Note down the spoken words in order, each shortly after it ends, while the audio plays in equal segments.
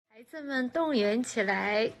孩子们动员起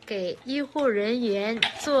来，给医护人员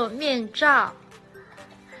做面罩。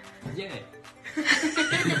耶！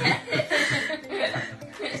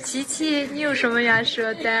琪琪，你有什么要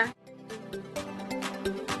说的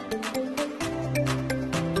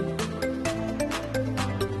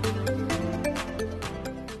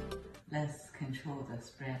？Let's control the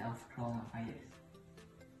spread of coronavirus.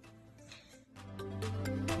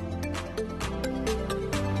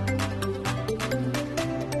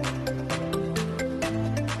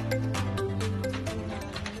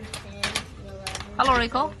 Hello,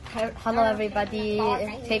 Rico. Hello, everybody.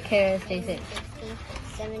 Take care. Stay safe.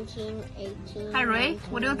 17, 18. Hi, Ray.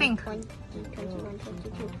 What do you think? 20, 21,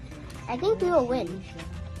 22. I think we will win.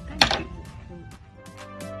 Thank you.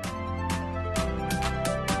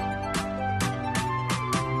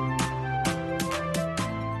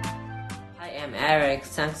 Hi, I'm Eric.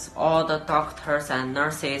 Thanks all the doctors and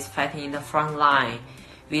nurses fighting in the front line.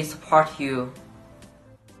 We support you.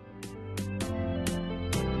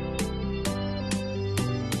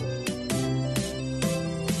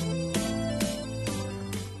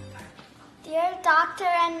 Dear doctor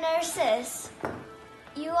and nurses,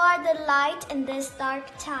 you are the light in this dark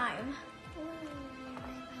time.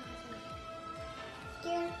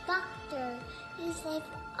 Dear doctor, you save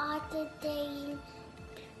all the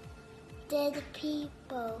dead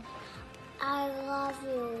people. I love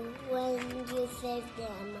you when you save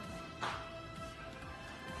them.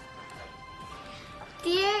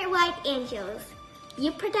 Dear white angels,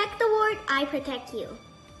 you protect the world, I protect you.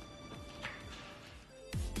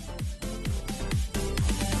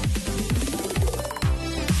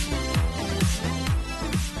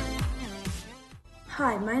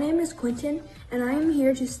 Hi, my name is Quentin, and I am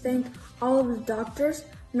here to thank all of the doctors,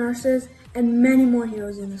 nurses, and many more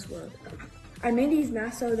heroes in this world. I made these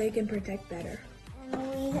masks so they can protect better. And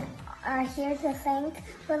we are here to thank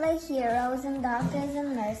for the heroes and doctors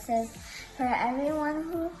and nurses, for everyone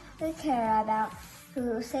who we care about,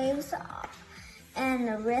 who saves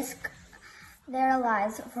and risk their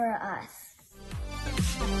lives for us.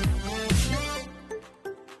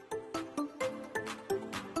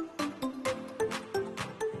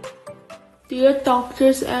 Dear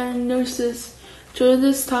doctors and nurses, during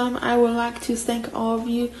this time I would like to thank all of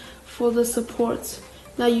you for the support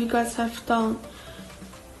that you guys have done.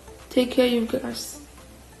 Take care, you guys.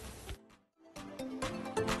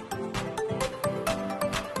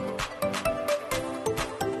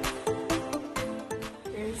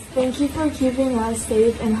 Thank you for keeping us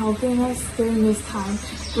safe and helping us during this time,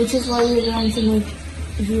 which is why we're going to make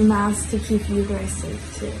you masks to keep you guys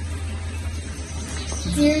safe too.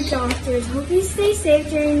 Dear doctors, hope you stay safe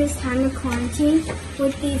during this time of quarantine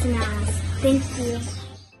with these masks. Thank you.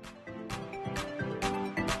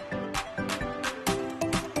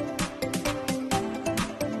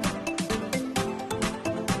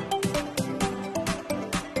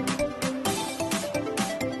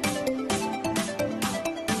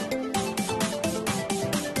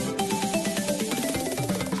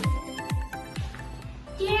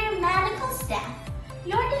 Dear medical staff,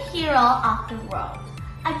 you're the hero of the world.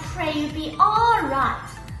 I pray you be all right.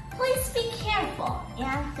 Please be careful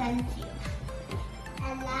and thank you.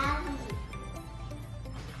 I love you.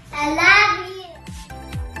 I love you.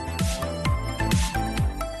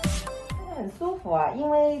 这个很舒服啊，因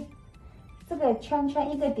为这个圈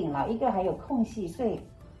圈一个顶了，一个还有空隙，所以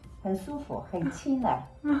很舒服，很轻的。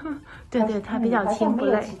对对，它比较轻不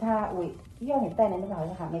累。好像没有其他要你戴的那个好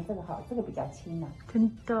像还没这个好，这个比较轻呢。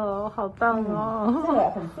真的好棒哦！这个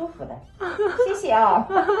很舒服的，谢谢啊、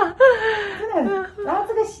哦。真的很，然后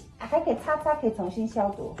这个还可以擦，可以重新消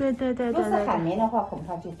毒。对对对对。如果是海绵的话，恐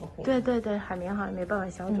怕就不可以。对对对，海绵好像没办法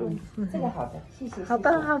消毒。这个好的，谢谢。好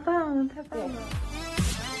棒好棒，太棒了。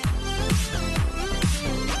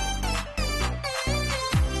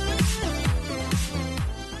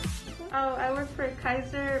Oh, I work for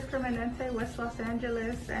Kaiser Permanente, West Los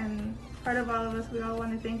Angeles, and part of all of us, we all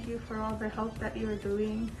want to thank you for all the help that you are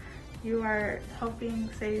doing. You are helping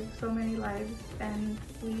save so many lives, and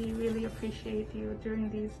we really appreciate you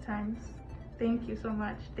during these times. Thank you so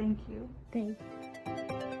much. Thank you. Thank you.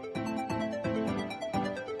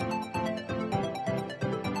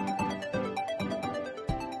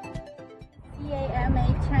 CAMA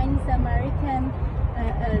Chinese American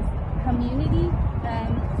community.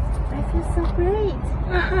 I feel so great.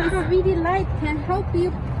 This really light can help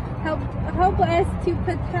us to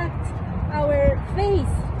protect our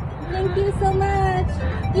face. Thank you so much.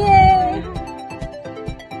 Yay!